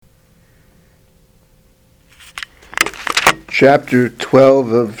Chapter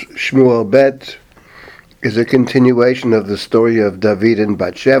 12 of Shmuel Bet is a continuation of the story of David and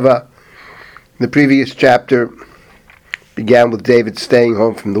Bathsheba. The previous chapter began with David staying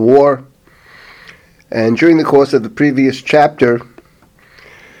home from the war, and during the course of the previous chapter,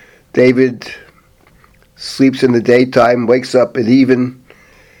 David sleeps in the daytime, wakes up at even,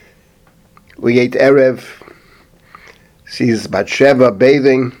 Liat Erev, sees Bathsheba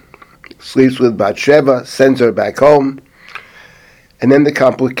bathing, sleeps with Bathsheba, sends her back home. And then the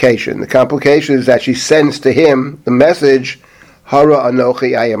complication. The complication is that she sends to him the message, Hara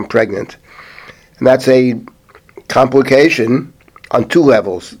Anochi, I am pregnant. And that's a complication on two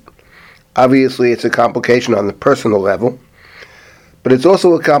levels. Obviously, it's a complication on the personal level, but it's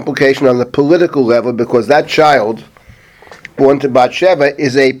also a complication on the political level because that child, born to Bathsheba,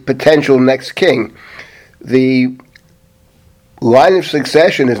 is a potential next king. The line of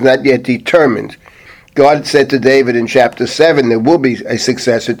succession is not yet determined. God said to David in chapter 7, there will be a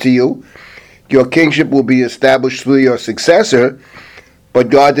successor to you. Your kingship will be established through your successor. But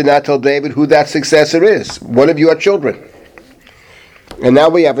God did not tell David who that successor is. One of your children. And now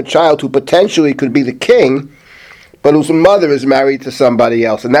we have a child who potentially could be the king, but whose mother is married to somebody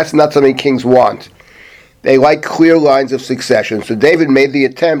else. And that's not something kings want. They like clear lines of succession. So David made the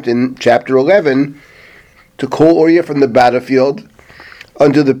attempt in chapter 11 to call Uriah from the battlefield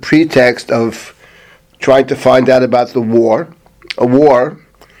under the pretext of trying to find out about the war, a war,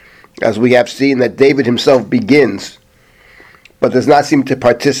 as we have seen, that David himself begins, but does not seem to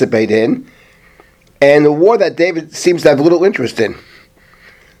participate in, and a war that David seems to have little interest in.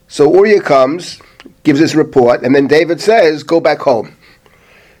 So Uriah comes, gives his report, and then David says, go back home.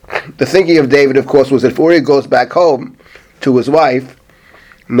 The thinking of David, of course, was that if Uriah goes back home to his wife,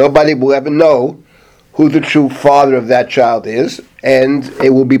 nobody will ever know who the true father of that child is, and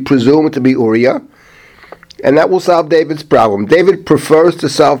it will be presumed to be Uriah, and that will solve David's problem. David prefers to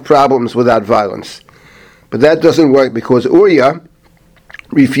solve problems without violence. But that doesn't work because Uriah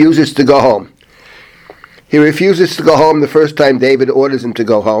refuses to go home. He refuses to go home the first time David orders him to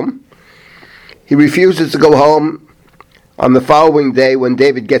go home. He refuses to go home on the following day when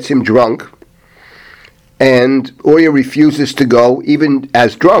David gets him drunk. And Uriah refuses to go even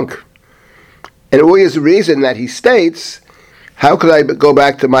as drunk. And Uriah's reason that he states, how could I go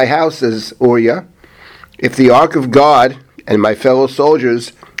back to my house, says Uriah, if the ark of God and my fellow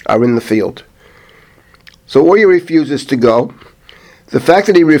soldiers are in the field? So Uriah refuses to go. The fact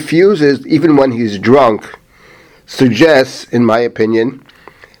that he refuses, even when he's drunk, suggests, in my opinion,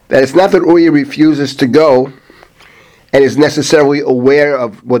 that it's not that Uriah refuses to go and is necessarily aware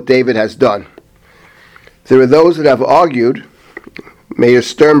of what David has done. There are those that have argued, Mayor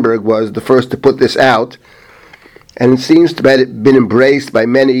Sternberg was the first to put this out, and it seems to have been embraced by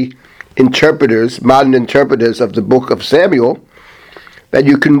many interpreters, modern interpreters of the book of Samuel, that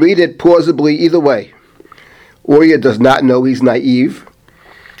you can read it plausibly either way. Uriah does not know, he's naive,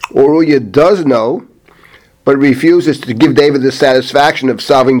 or Uriah does know, but refuses to give David the satisfaction of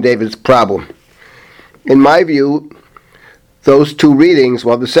solving David's problem. In my view, those two readings,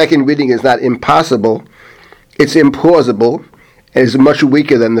 while the second reading is not impossible, it's implausible, and is much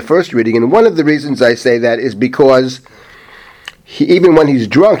weaker than the first reading. And one of the reasons I say that is because even when he's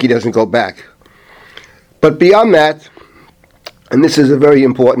drunk, he doesn't go back. But beyond that, and this is a very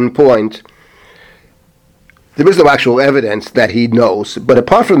important point, there is no actual evidence that he knows. But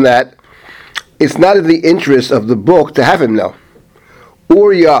apart from that, it's not in the interest of the book to have him know.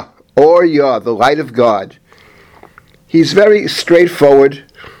 Uriah, the light of God, he's very straightforward.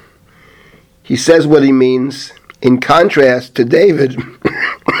 He says what he means, in contrast to David,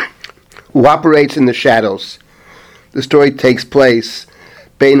 who operates in the shadows. The story takes place,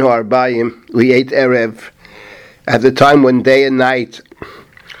 Bein Ha'arbayim, Liat Erev, at the time when day and night,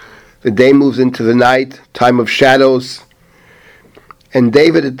 the day moves into the night, time of shadows, and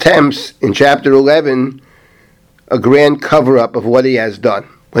David attempts, in chapter 11, a grand cover-up of what he has done.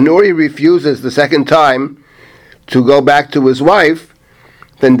 When Uriah refuses the second time to go back to his wife,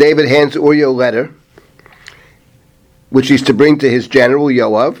 then David hands Uriah a letter, which he's to bring to his general,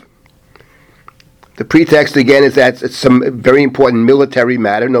 Yoav. The pretext, again, is that it's some very important military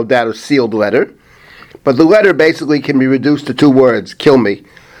matter, no doubt a sealed letter. But the letter basically can be reduced to two words, kill me.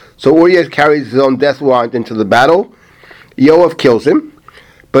 So Uriah carries his own death warrant into the battle. Yoav kills him.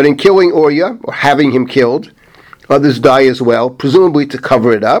 But in killing Uriah, or having him killed, others die as well, presumably to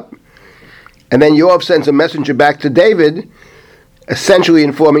cover it up. And then Yoav sends a messenger back to David, essentially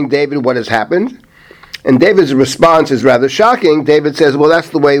informing David what has happened. And David's response is rather shocking. David says, well, that's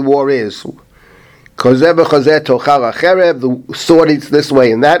the way war is. The sword eats this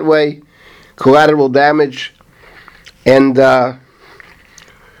way and that way. Collateral damage. And then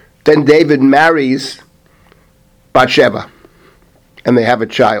David marries Bathsheba, and they have a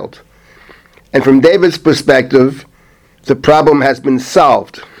child. And from David's perspective, the problem has been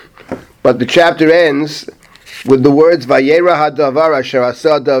solved. But the chapter ends with the words, Vayera hadavar asher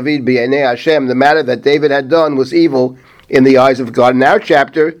asa David b'yeinei Hashem. The matter that David had done was evil in the eyes of God. And our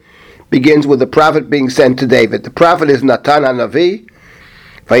chapter begins with the prophet being sent to David. The prophet is Natan HaNavi.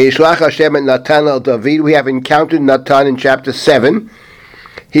 Vayishlach Hashem et Natan el David. We have encountered Natan in chapter 7.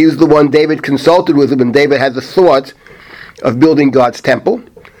 He was the one David consulted with him when David had the thought of building God's temple.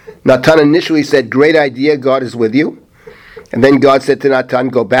 Natan initially said, great idea, God is with you. And then God said to Natan,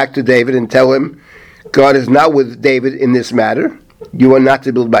 go back to David and tell him, God is not with David in this matter. You are not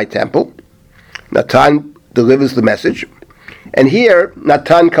to build my temple. Natan delivers the message. And here,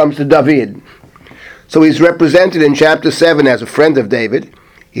 Natan comes to David. So he's represented in chapter 7 as a friend of David.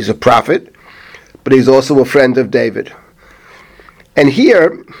 He's a prophet, but he's also a friend of David. And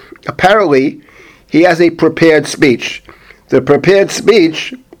here, apparently, he has a prepared speech. The prepared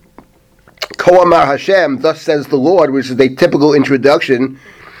speech, Ko Amar Hashem, thus says the Lord, which is a typical introduction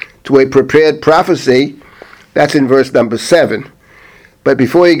to a prepared prophecy. That's in verse number 7. But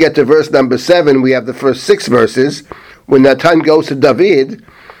before you get to verse number 7, we have the first 6 verses, when Natan goes to David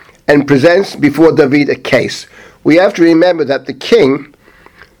and presents before David a case. We have to remember that the king,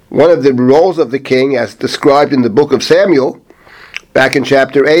 one of the roles of the king, as described in the book of Samuel, back in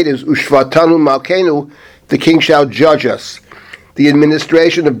chapter 8, is Ushvatanu Malkenu, the king shall judge us. The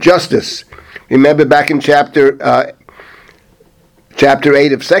administration of justice. Remember back in chapter 8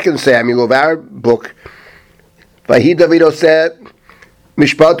 of 2 Samuel, of our book, Vahi David said,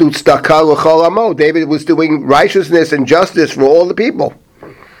 Mishpatu tzedakah l'chol amo. David was doing righteousness and justice for all the people.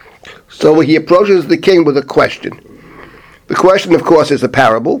 So he approaches the king with a question. The question, of course, is a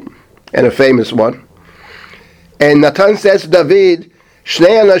parable, and a famous one. And Natan says to David,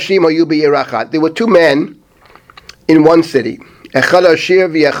 Shnei anashim hayu b'ir achat. There were 2 men in one city. Echad ashir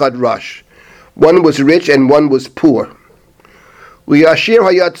v'echad rash. One was rich and one was poor. Li'ashir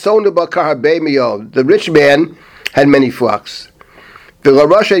hayat tzonu bakar harbe miyod. The rich man had many flocks.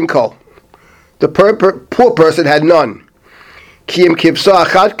 V'larash ein kol. The poor person had none. Ki im kivsa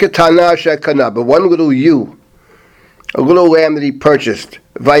achat ketana shekana. But one little ewe, a little lamb that he purchased.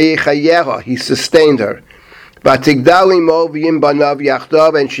 Vayichayeha, he sustained her. Vatigdal imo v'yim banav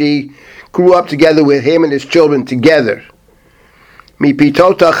yachdav, and she grew up together with him and his children together.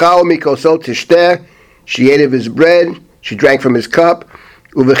 Mipito tachal mikosot tishteh, she ate of his bread, she drank from his cup.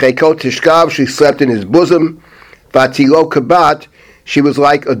 Uvechekot tishkav, she slept in his bosom. Vatilo kabat, she was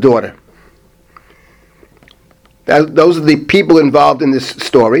like a daughter. Those are the people involved in this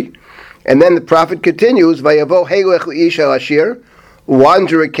story. And then the prophet continues, Vayavo helech li'ish al-ashir,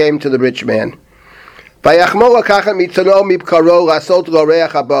 wanderer came to the rich man. Vayachmo lakachat mitzono mipkaro lasot lo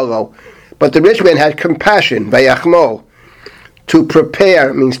reach habalo. But the rich man had compassion, vayachmo, to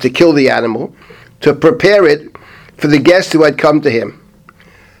prepare, means to kill the animal, to prepare it for the guests who had come to him.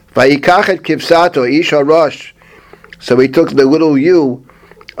 Vayikach et kivsato ish harosh. So he took the little ewe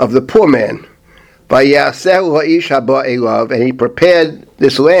of the poor man. Vayasehu ha'ish haba elav, and he prepared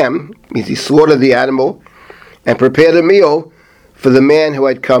this lamb, means he slaughtered the animal, and prepared a meal for the man who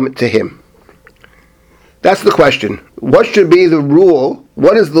had come to him. That's the question. What should be the rule?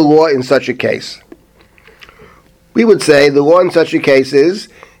 What is the law in such a case? We would say the law in such a case is,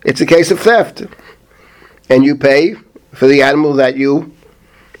 it's a case of theft. And you pay for the animal that you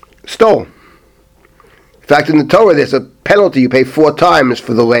stole. In fact, in the Torah, there's a penalty. You pay 4 times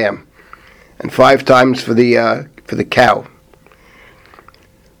for the lamb, and 5 times for the cow.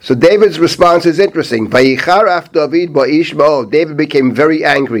 So David's response is interesting. Vayichar af David ba'ish ma'od. David became very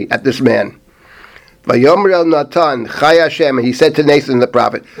angry at this man. Vayomer el Natan Chai Hashem, and he said to Nathan the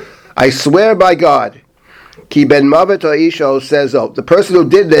prophet, I swear by God, Ki ben mavet ha'isho says, the person who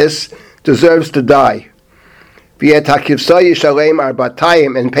did this deserves to die. V'et hakivsa yishalem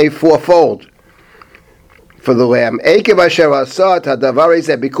arbatayim, and pay 4-fold for the lamb. Ekev asher asat hadavar,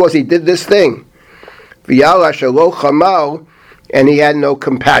 said, because he did this thing. V'yal asher lo chamal, and he had no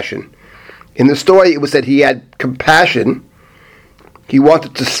compassion. In the story, it was said he had compassion. He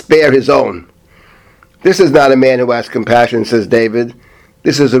wanted to spare his own. This is not a man who has compassion, says David.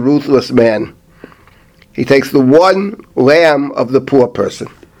 This is a ruthless man. He takes the one lamb of the poor person.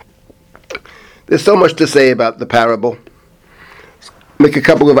 There's so much to say about the parable. Make a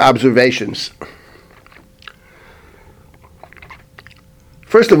couple of observations.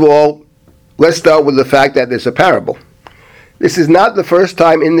 First of all, let's start with the fact that there's a parable. This is not the first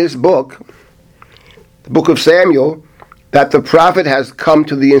time in this book, the book of Samuel, that the prophet has come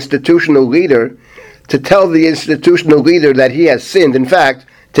to the institutional leader to tell the institutional leader that he has sinned. In fact,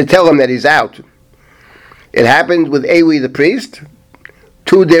 to tell him that he's out. It happened with Eli the priest.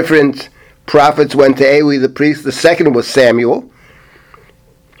 2 different prophets went to Eli the priest. The second was Samuel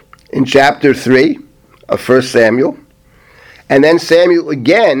in chapter 3 of 1 Samuel. And then Samuel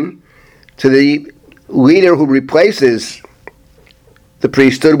again to the leader who replaces the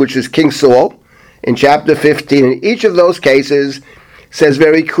priesthood, which is King Saul, in chapter 15. In each of those cases says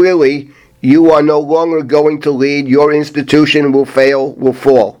very clearly, you are no longer going to lead, your institution will fail, will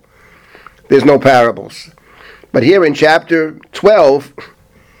fall. There's no parables. But here in chapter 12,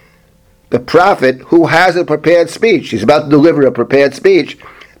 the prophet, who has a prepared speech, he's about to deliver a prepared speech,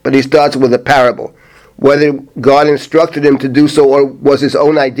 but he starts with a parable. Whether God instructed him to do so or was his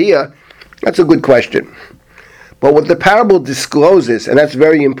own idea, that's a good question. But what the parable discloses, and that's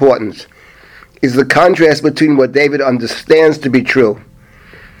very important, is the contrast between what David understands to be true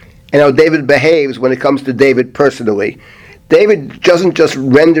and how David behaves when it comes to David personally. David doesn't just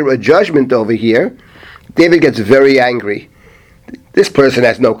render a judgment over here. David gets very angry. This person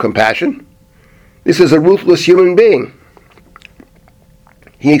has no compassion. This is a ruthless human being.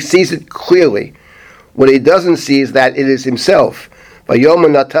 He sees it clearly. What he doesn't see is that it is himself. The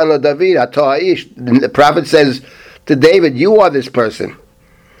prophet says to David, you are this person.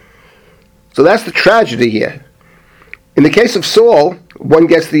 So that's the tragedy here. In the case of Saul, one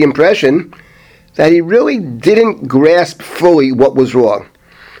gets the impression that he really didn't grasp fully what was wrong.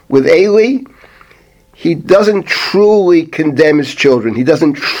 With Eli, he doesn't truly condemn his children. He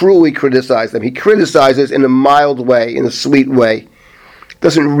doesn't truly criticize them. He criticizes in a mild way, in a sweet way.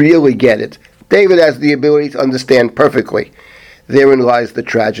 Doesn't really get it. David has the ability to understand perfectly. Therein lies the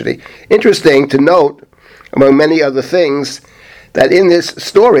tragedy. Interesting to note, among many other things, that in this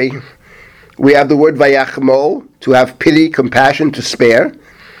story, we have the word vayachmo, to have pity, compassion, to spare,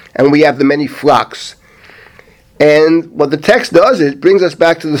 and we have the many flocks. And what the text does is it brings us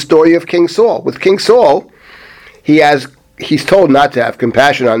back to the story of King Saul. With King Saul, he's told not to have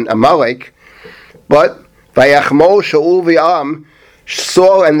compassion on Amalek, but vayachmo Shaul v'am,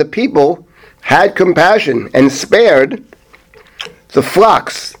 Saul and the people had compassion and spared the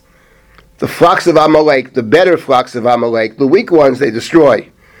flocks of Amalek, the better flocks of Amalek. The weak ones they destroy,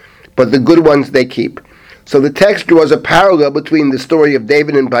 but the good ones they keep. So the text draws a parallel between the story of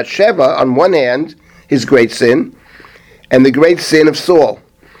David and Bathsheba on one hand, his great sin, and the great sin of Saul.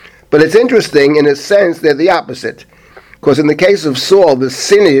 But it's interesting, in a sense, they're the opposite. Because in the case of Saul, the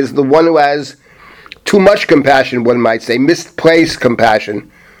sin is the one who has too much compassion, one might say, misplaced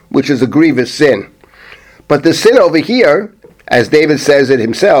compassion, which is a grievous sin. But the sin over here, as David says it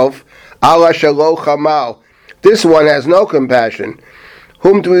himself, Allah shalo chamal, this one has no compassion.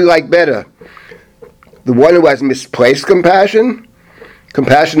 Whom do we like better? The one who has misplaced compassion?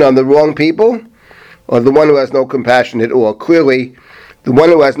 Compassion on the wrong people? Or the one who has no compassion at all? Clearly, the one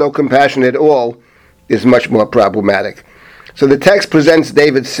who has no compassion at all is much more problematic. So the text presents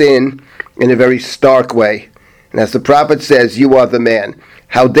David's sin in a very stark way. And as the prophet says, you are the man.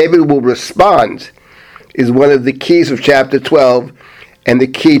 How David will respond is one of the keys of chapter 12 and the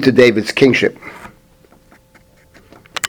key to David's kingship.